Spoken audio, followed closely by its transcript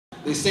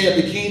They say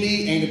a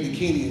bikini ain't a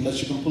bikini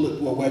unless you can pull it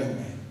through a wedding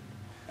ring.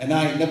 And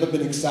I ain't never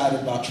been excited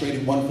about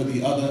trading one for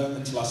the other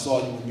until I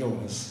saw you in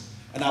yours.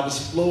 And I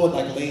was floored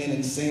like laying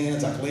in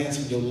sands. I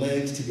glanced from your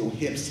legs to your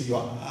hips to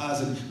your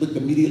eyes and looked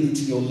immediately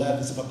to your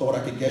left as if I thought I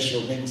could guess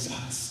your ring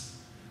size.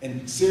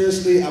 And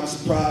seriously, I was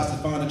surprised to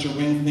find that your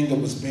ring finger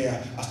was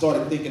bare. I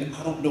started thinking,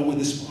 I don't know where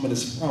this woman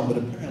is from, but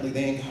apparently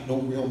they ain't got no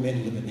real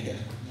men living here.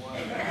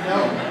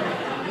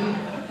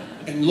 No.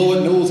 And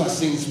Lord knows I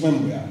seen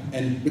swimwear,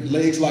 and with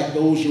legs like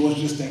those, yours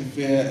just ain't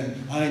fair,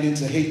 and I ain't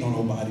into hating on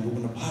nobody, but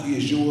when the body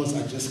is yours,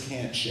 I just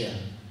can't share.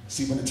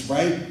 See, when it's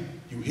right,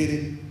 you hit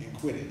it and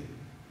quit it.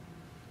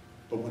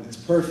 But when it's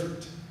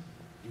perfect,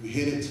 you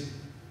hit it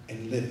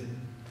and live it.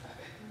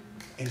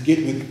 And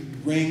get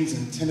with rings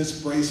and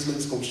tennis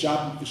bracelets, go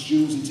shopping for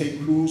shoes and take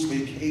cruise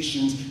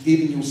vacations.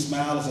 Even your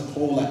smile is a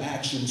call to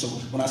action. So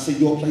when I say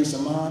your place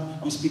or mine,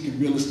 I'm speaking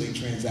real estate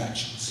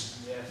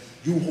transactions. Yes.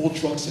 You haul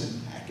trucks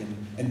and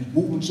and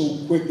moving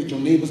so quick that your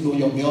neighbors know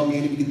your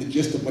mailman even get the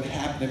gist of what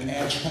happened, and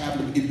add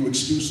traveling to give you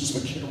excuses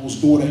for Carol's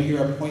daughter,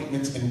 hair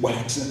appointments, and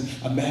waxing.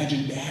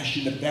 Imagine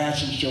dashing to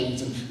fashion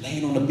shows and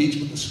laying on the beach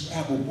with the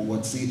Scrabble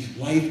board. See,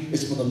 life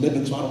is for the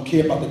living, so I don't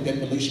care about the dead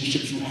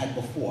relationships you had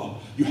before.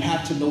 You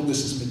have to know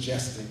this is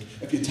majestic.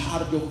 If you're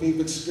tired of your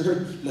favorite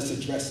skirt, let's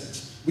address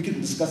it. We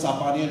can discuss our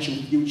financial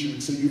future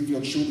until you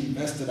feel truly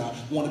vested. I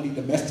want to be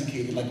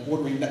domesticated, like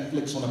ordering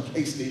Netflix on a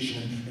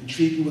PlayStation, and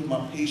intrigue you with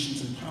my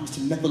patience and promise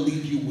to never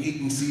leave you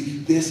waiting. See,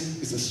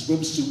 this is a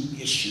swimsuit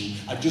issue.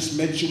 I just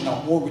met you and I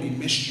already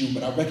missed you,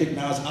 but I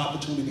recognize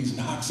opportunities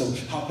knock, so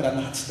how could I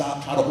not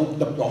stop? Try to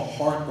open up your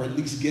heart, or at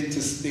least get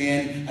to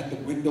stand at the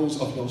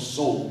windows of your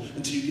soul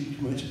until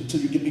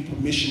you give me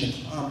permission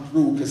to climb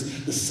through,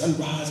 because the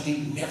sunrise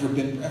ain't never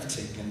been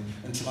breathtaking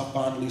until I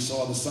finally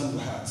saw the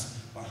sunrise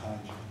behind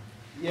you.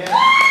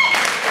 Yeah.